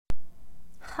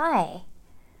Hi.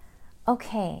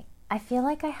 Okay, I feel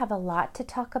like I have a lot to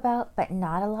talk about, but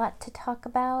not a lot to talk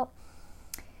about.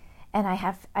 And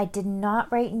I did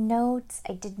not write notes.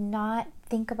 I did not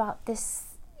think about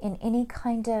this in any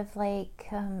kind of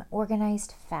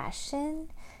organized fashion.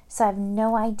 So I have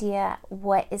no idea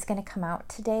what is going to come out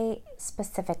today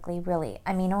specifically, really.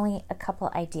 I mean, only a couple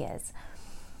ideas.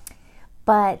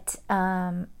 But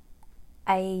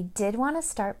I did want to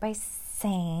start by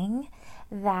saying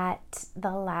that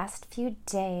the last few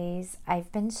days I've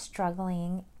been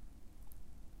struggling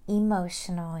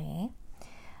emotionally,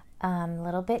 a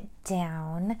little bit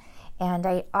down, and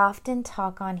I often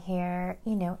talk on here,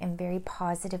 in very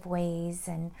positive ways,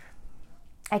 and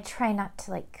I try not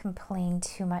to complain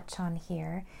too much on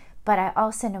here, but I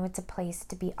also know it's a place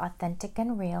to be authentic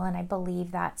and real, and I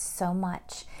believe that so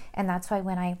much. And that's why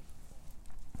when I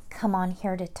come on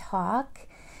here to talk,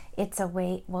 it's a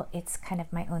way, it's kind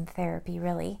of my own therapy,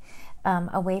 really,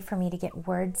 a way for me to get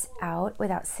words out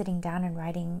without sitting down and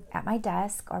writing at my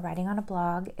desk or writing on a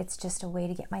blog. It's just a way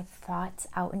to get my thoughts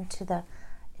out into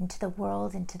the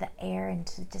world, into the air,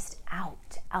 into just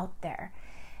out there.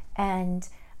 And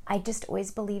I just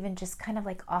always believe in just kind of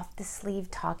off the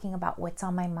sleeve talking about what's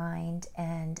on my mind,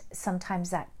 and sometimes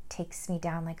that takes me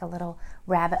down like a little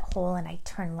rabbit hole, and I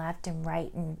turn left and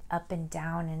right and up and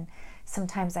down, and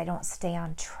sometimes I don't stay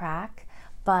on track.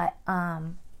 But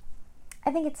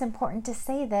I think it's important to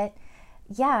say that,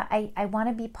 I want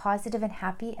to be positive and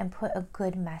happy and put a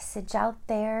good message out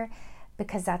there,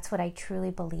 because that's what I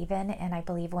truly believe in. And I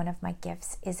believe one of my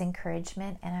gifts is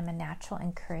encouragement, and I'm a natural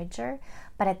encourager.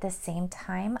 But at the same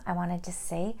time, I wanted to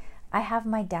say I have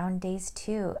my down days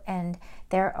too. And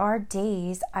there are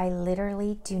days I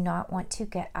literally do not want to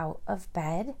get out of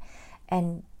bed,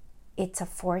 and it's a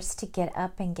force to get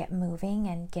up and get moving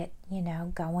and get,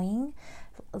 going.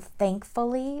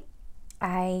 Thankfully,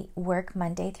 I work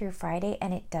Monday through Friday,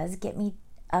 and it does get me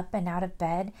up and out of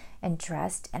bed and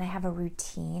dressed, and I have a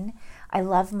routine. I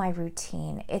love my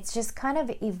routine. It's just kind of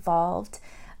evolved.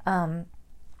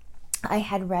 I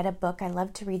had read a book. I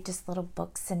love to read just little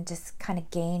books and just kind of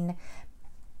gain,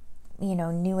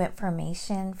 new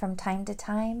information from time to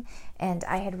time. And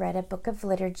I had read a book of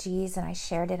liturgies, and I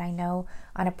shared it, I know,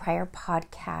 on a prior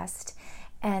podcast.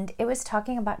 And it was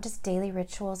talking about just daily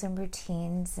rituals and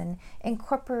routines and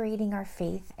incorporating our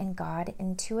faith in God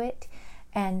into it.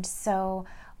 And so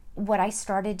what I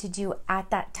started to do at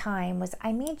that time was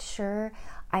I made sure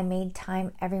I made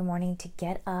time every morning to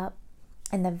get up.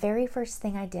 And the very first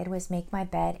thing I did was make my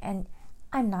bed. And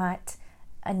I'm not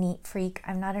a neat freak.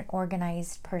 I'm not an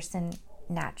organized person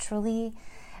naturally.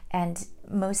 And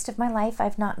most of my life,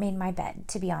 I've not made my bed,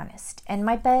 to be honest. And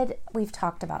my bed, we've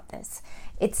talked about this.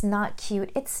 It's not cute.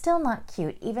 It's still not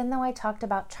cute. Even though I talked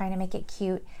about trying to make it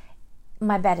cute,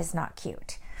 my bed is not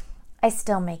cute. I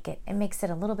still make it. It makes it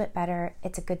a little bit better.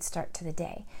 It's a good start to the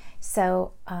day.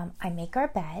 So I make our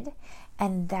bed,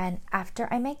 and then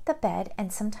after I make the bed,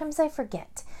 and sometimes I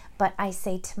forget, but I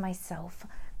say to myself,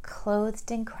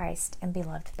 clothed in Christ and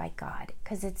beloved by God,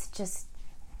 because it's just,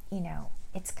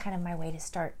 it's kind of my way to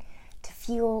start to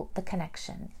feel the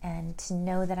connection and to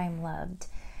know that I'm loved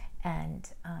and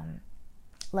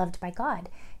loved by God.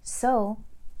 So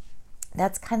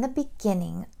that's kind of the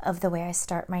beginning of the way I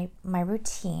start my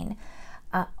routine.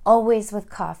 Always with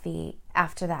coffee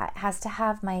after that.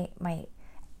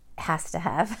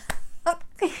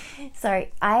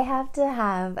 Sorry, I have to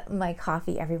have my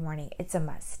coffee every morning. It's a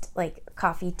must. Like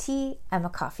coffee, tea, I'm a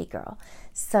coffee girl.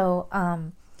 So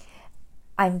I'm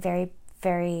very,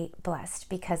 very blessed,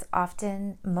 because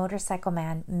often Motorcycle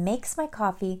Man makes my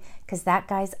coffee, because that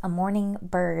guy's a morning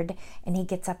bird, and he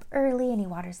gets up early and he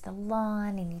waters the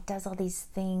lawn and he does all these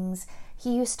things.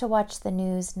 He used to watch the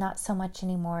news, not so much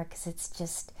anymore, because it's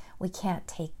just, we can't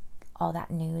take all that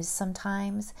news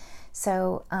sometimes.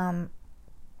 So,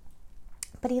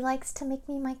 but he likes to make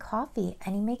me my coffee,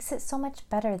 and he makes it so much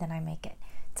better than I make it.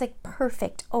 It's like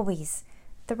perfect, always.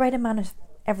 The right amount of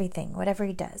everything, whatever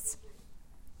he does.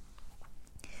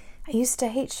 I used to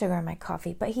hate sugar in my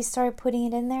coffee, but he started putting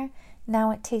it in there.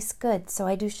 Now it tastes good, so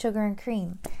I do sugar and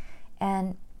cream,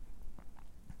 and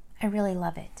I really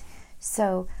love it.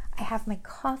 So I have my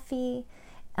coffee.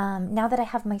 Now that I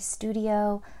have my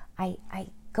studio, I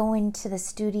go into the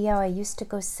studio. I used to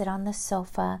go sit on the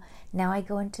sofa. Now I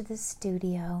go into the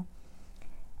studio.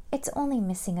 It's only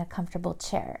missing a comfortable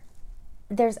chair.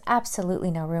 There's absolutely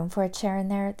no room for a chair in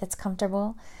there that's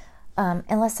comfortable.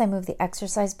 Unless I move the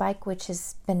exercise bike, which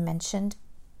has been mentioned,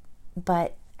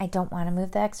 but I don't want to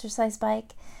move the exercise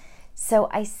bike. So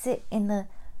I sit in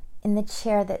the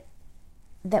chair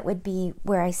that would be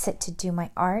where I sit to do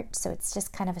my art. So it's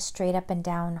just kind of a straight up and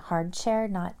down hard chair,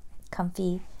 not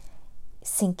comfy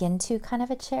sink into kind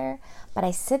of a chair, but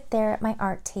I sit there at my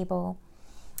art table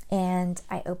and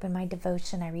I open my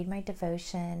devotion, I read my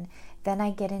devotion, then I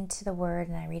get into the Word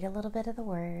and I read a little bit of the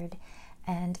Word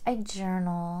and I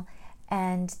journal,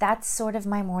 and that's sort of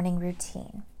my morning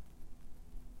routine.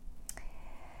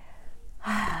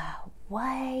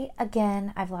 Why,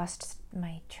 again, I've lost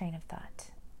my train of thought.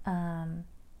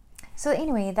 So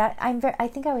anyway, I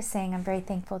think I was saying I'm very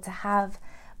thankful to have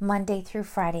Monday through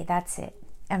Friday. That's it.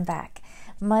 I'm back.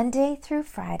 Monday through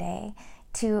Friday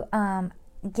to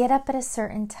get up at a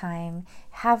certain time,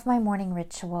 have my morning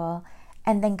ritual,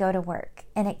 and then go to work.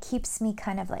 And it keeps me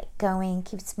kind of like going,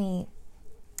 keeps me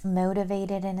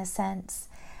motivated in a sense.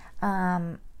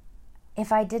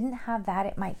 If I didn't have that,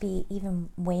 it might be even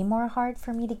way more hard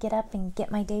for me to get up and get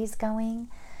my days going,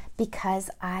 because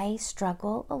I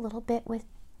struggle a little bit with,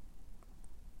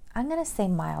 I'm going to say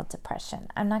mild depression.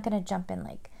 I'm not going to jump in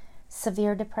like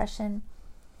severe depression,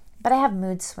 but I have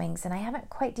mood swings, and I haven't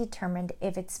quite determined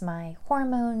if it's my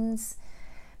hormones,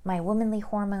 my womanly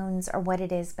hormones, or what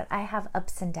it is, but I have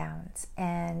ups and downs,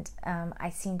 and I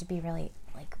seem to be really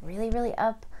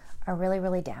up or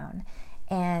really down.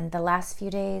 And the last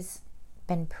few days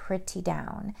been pretty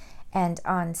down. And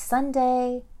on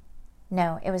Sunday,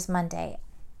 no, it was Monday,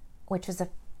 which was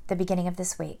the beginning of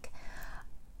this week,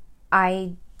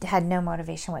 I had no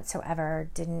motivation whatsoever,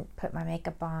 didn't put my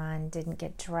makeup on, didn't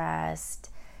get dressed,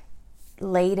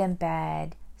 laid in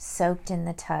bed, soaked in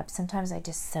the tub. Sometimes I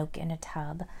just soak in a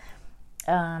tub.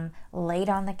 Laid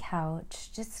on the couch,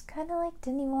 just kind of like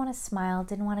didn't even want to smile,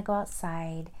 didn't want to go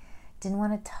outside, didn't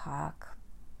want to talk,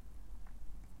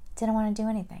 didn't want to do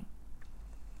anything.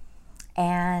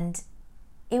 And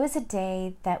it was a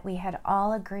day that we had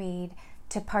all agreed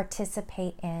to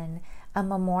participate in a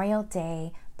Memorial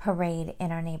Day parade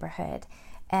in our neighborhood.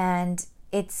 And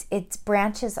it's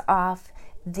branches off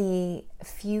the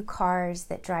few cars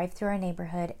that drive through our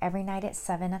neighborhood every night at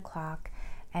 7 o'clock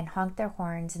and honk their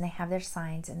horns, and they have their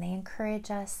signs, and they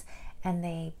encourage us, and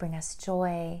they bring us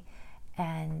joy,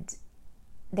 and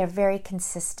they're very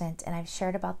consistent, and I've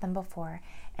shared about them before.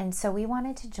 And so we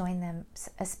wanted to join them,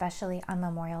 especially on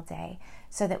Memorial Day,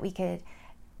 so that we could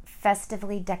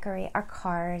festively decorate our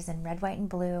cars in red, white, and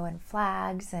blue and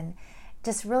flags, and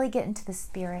just really get into the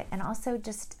spirit, and also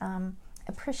just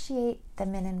appreciate the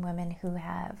men and women who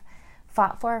have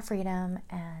fought for our freedom,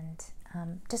 and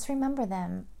just remember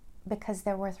them because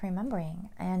they're worth remembering.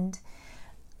 And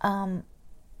I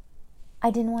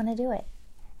didn't want to do it.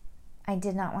 I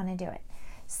did not want to do it.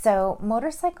 So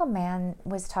Motorcycle Man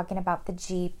was talking about the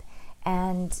Jeep,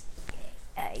 and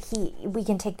we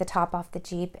can take the top off the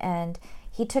Jeep, and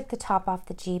he took the top off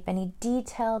the Jeep and he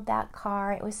detailed that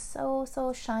car. It was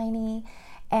so shiny,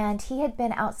 and he had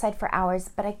been outside for hours,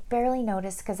 but I barely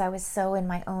noticed because I was so in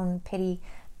my own pity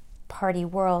party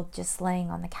world, just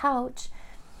laying on the couch.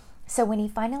 So when he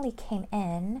finally came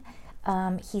in,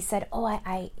 he said, oh,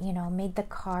 I made the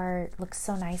car look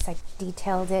so nice. I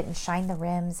detailed it and shined the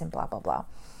rims and blah, blah, blah.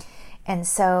 And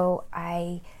so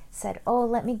I said, oh,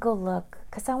 let me go look,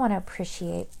 because I want to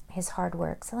appreciate his hard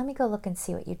work. So let me go look and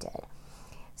see what you did.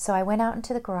 So I went out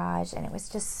into the garage, and it was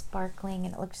just sparkling,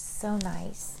 and it looked so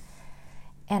nice.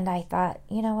 And I thought,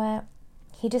 you know what?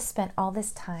 He just spent all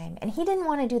this time, and he didn't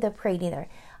want to do the parade either.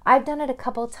 I've done it a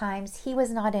couple times. He was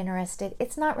not interested.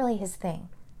 It's not really his thing.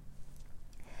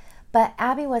 But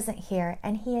Abby wasn't here,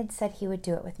 and he had said he would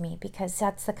do it with me because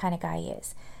that's the kind of guy he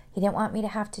is. He didn't want me to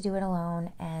have to do it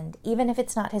alone, and even if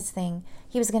it's not his thing,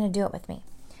 he was going to do it with me.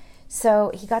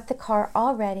 So he got the car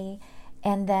all ready,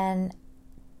 and then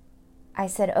I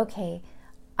said, okay,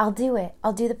 I'll do it.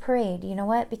 I'll do the parade. You know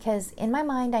what? Because in my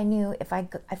mind, I knew if I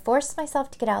forced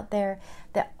myself to get out there,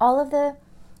 that all of the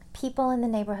people in the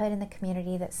neighborhood, in the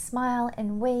community that smile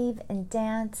and wave and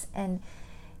dance and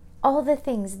all the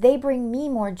things, they bring me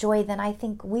more joy than I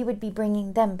think we would be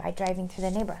bringing them by driving through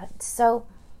the neighborhood. So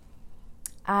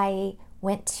I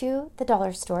went to the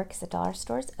dollar store, because the dollar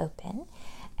store is open,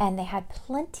 and they had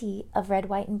plenty of red,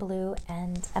 white, and blue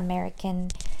and American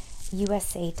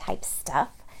USA type stuff.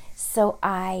 So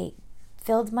I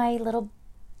filled my little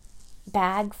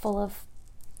bag full of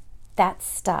that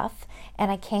stuff,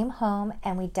 and I came home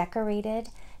and we decorated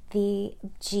the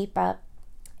Jeep up.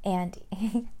 And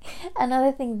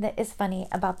another thing that is funny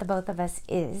about the both of us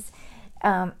is,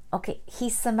 okay,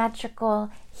 he's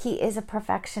symmetrical, he is a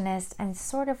perfectionist, and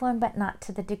sort of one, but not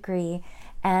to the degree.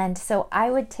 And so I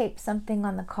would tape something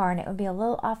on the car and it would be a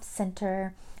little off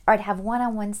center, or I'd have one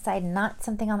on one side, not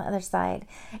something on the other side.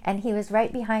 And he was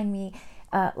right behind me,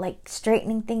 like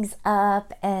straightening things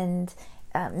up and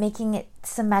making it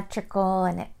symmetrical.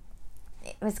 And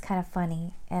it was kind of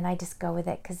funny. And I just go with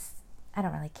it because I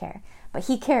don't really care, but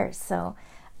he cares. So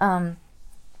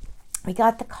we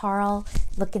got the Carl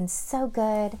looking so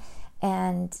good.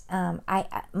 And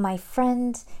my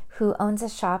friend who owns a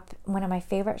shop, one of my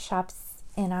favorite shops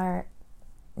in our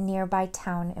nearby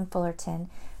town in Fullerton,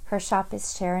 her shop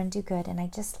is Sharon Do Good, and I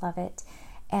just love it.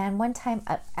 And one time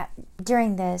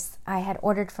during this, I had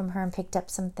ordered from her and picked up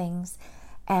some things,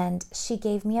 and she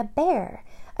gave me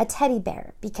a teddy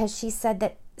bear, because she said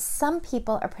that some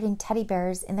people are putting teddy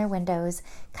bears in their windows,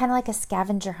 kind of like a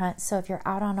scavenger hunt. So if you're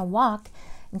out on a walk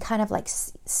and kind of like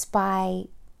spy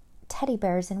teddy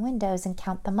bears in windows and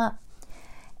count them up.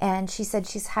 And she said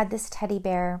she's had this teddy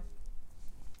bear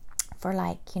for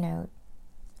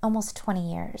almost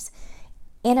 20 years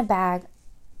in a bag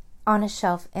on a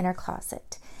shelf in her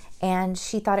closet. And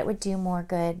she thought it would do more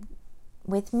good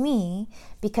with me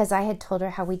because I had told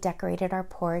her how we decorated our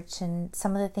porch and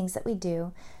some of the things that we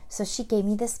do. So she gave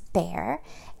me this bear,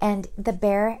 and the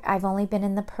bear, I've only been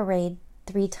in the parade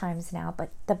 3 times now, but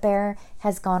the bear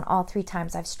has gone all 3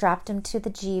 times. I've strapped him to the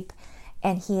Jeep,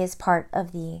 and he is part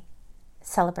of the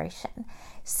celebration.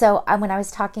 So when I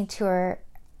was talking to her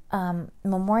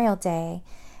Memorial Day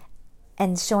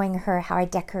and showing her how I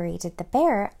decorated the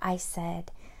bear, I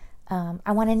said,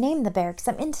 I want to name the bear because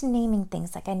I'm into naming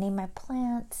things. Like I name my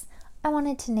plants. I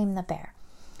wanted to name the bear.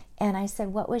 And I said,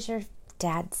 what was your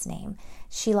dad's name?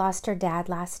 She lost her dad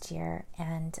last year,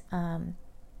 and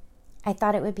I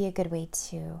thought it would be a good way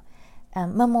to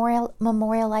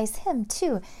memorialize him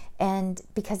too. And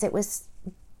because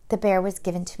the bear was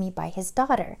given to me by his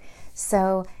daughter.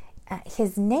 So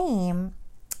his name,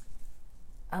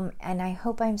 and I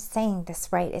hope I'm saying this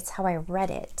right, it's how I read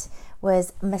it,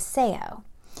 was Maceo.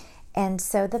 And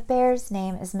so the bear's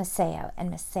name is Maceo,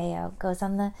 and Maceo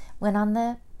went on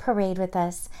the parade with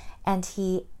us, and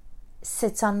he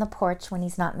sits on the porch when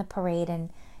he's not in the parade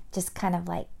and just kind of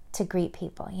like to greet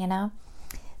people,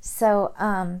 So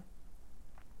I'm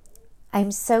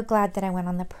so glad that I went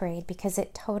on the parade because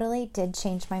it totally did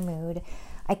change my mood.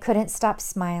 I couldn't stop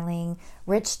smiling.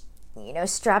 Rich,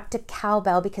 strapped a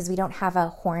cowbell because we don't have a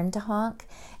horn to honk,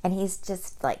 and he's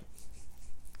just like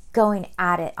going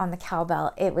at it on the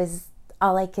cowbell. It was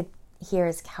all I could hear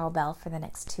is cowbell for the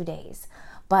next 2 days.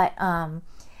 But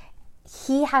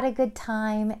he had a good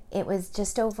time. It was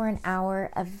just over an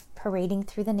hour of parading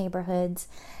through the neighborhoods,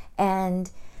 and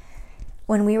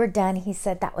when we were done, he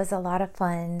said that was a lot of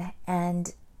fun.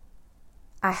 And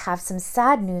I have some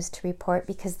sad news to report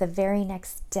because the very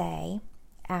next day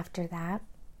after that,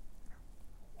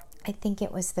 I think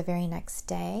it was the very next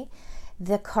day,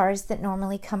 the cars that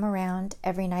normally come around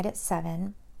every night at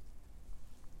 7,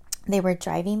 they were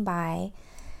driving by,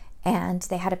 and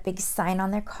they had a big sign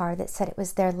on their car that said it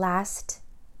was their last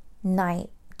night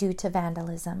due to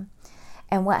vandalism.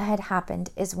 And what had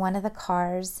happened is one of the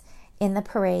cars in the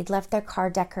parade left their car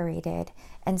decorated,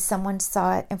 and someone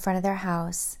saw it in front of their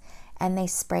house, and they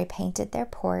spray painted their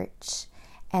porch,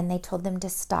 and they told them to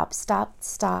stop.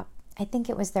 I think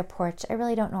it was their porch. I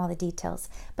really don't know all the details,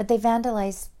 but they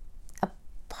vandalized a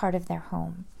part of their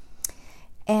home.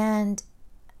 And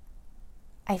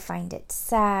I find it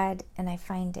sad, and I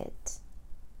find it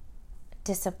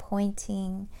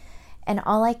disappointing. And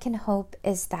all I can hope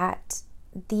is that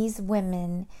these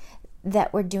women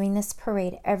that were doing this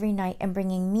parade every night and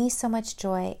bringing me so much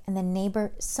joy,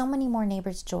 and so many more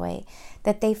neighbors joy,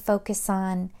 that they focus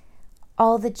on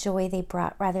all the joy they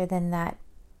brought rather than that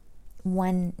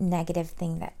one negative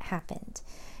thing that happened.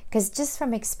 Because just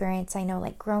from experience, I know,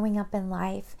 like growing up in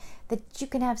life, that you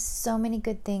can have so many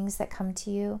good things that come to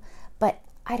you, but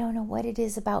I don't know what it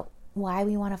is about why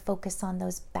we want to focus on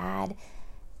those bad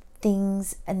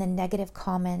things and the negative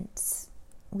comments.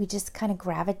 We just kind of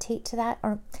gravitate to that.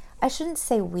 Or I shouldn't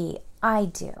say we, I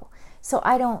do. So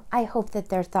I hope that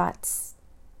their thoughts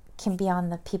can be on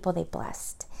the people they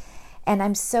blessed. And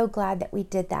I'm so glad that we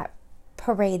did that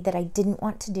parade that I didn't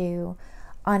want to do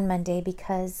on Monday,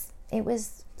 because it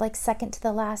was like second to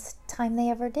the last time they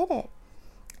ever did it.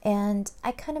 And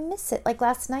I kind of miss it. Like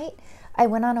last night, I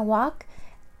went on a walk.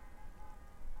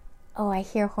 Oh, I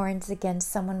hear horns again.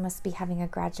 Someone must be having a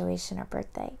graduation or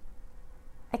birthday.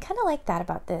 I kind of like that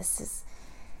about this.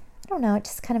 I don't know, it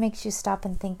just kind of makes you stop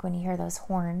and think when you hear those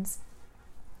horns.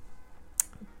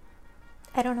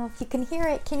 I don't know if you can hear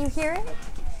it. Can you hear it?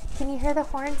 Can you hear the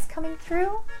horns coming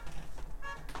through?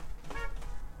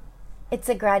 It's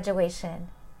a graduation.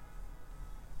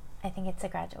 I think it's a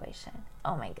graduation.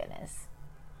 Oh my goodness.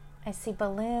 I see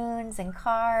balloons and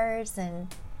cars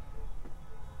and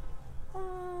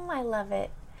I love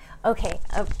it. Okay,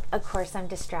 of course I'm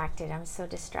distracted. I'm so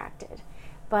distracted.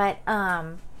 But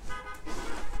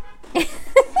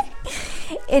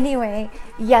Anyway,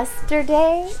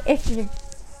 yesterday, if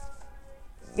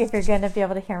you're going to be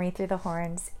able to hear me through the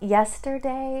horns,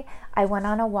 yesterday I went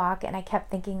on a walk and I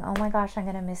kept thinking, oh my gosh, I'm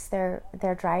going to miss their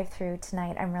drive-through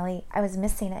tonight. I was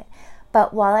missing it.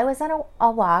 But while I was on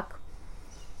a walk,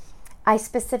 I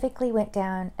specifically went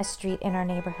down a street in our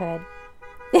neighborhood.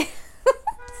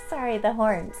 Sorry, the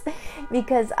horns.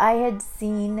 Because I had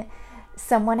seen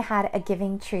someone had a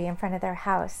giving tree in front of their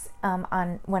house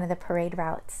on one of the parade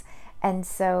routes. And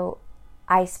so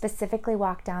I specifically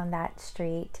walked down that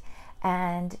street,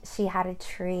 and she had a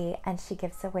tree, and she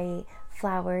gives away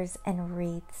flowers and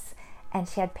wreaths, and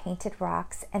she had painted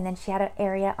rocks, and then she had an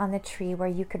area on the tree where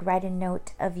you could write a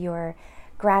note of your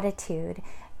gratitude.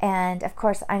 And of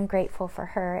course, I'm grateful for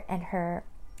her and her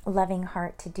loving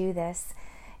heart to do this.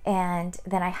 And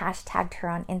then I hashtagged her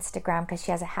on Instagram because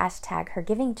she has a hashtag, her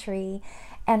giving tree.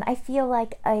 And I feel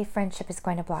like a friendship is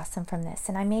going to blossom from this.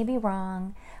 And I may be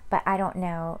wrong, but I don't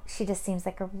know. She just seems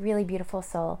like a really beautiful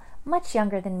soul, much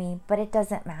younger than me, but it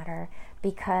doesn't matter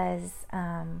because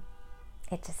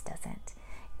it just doesn't.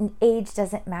 Age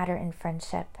doesn't matter in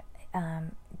friendship.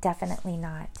 Definitely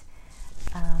not.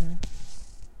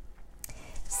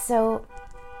 So,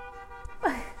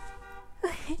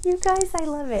 you guys, I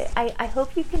love it. I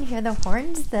hope you can hear the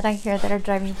horns that I hear that are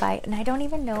driving by. And I don't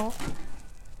even know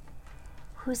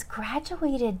who's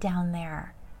graduated down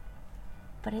there.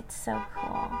 But it's so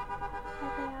cool.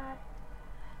 There they are.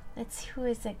 It's, who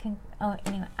is it? Oh,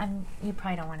 anyway, you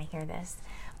probably don't want to hear this.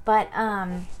 But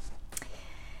I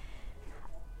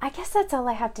guess that's all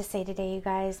I have to say today, you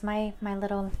guys. My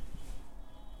little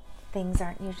things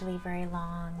aren't usually very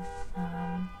long.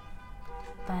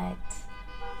 But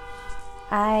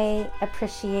I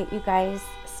appreciate you guys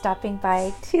stopping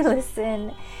by to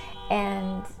listen,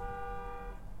 and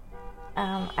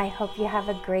I hope you have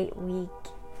a great week,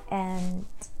 and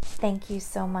thank you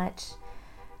so much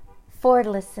for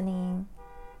listening.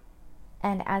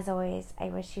 And as always, I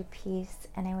wish you peace,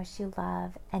 and I wish you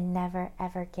love, and never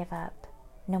ever give up.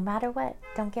 No matter what,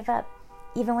 don't give up.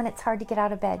 Even when it's hard to get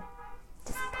out of bed,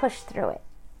 just push through it.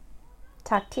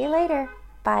 Talk to you later.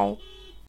 Bye.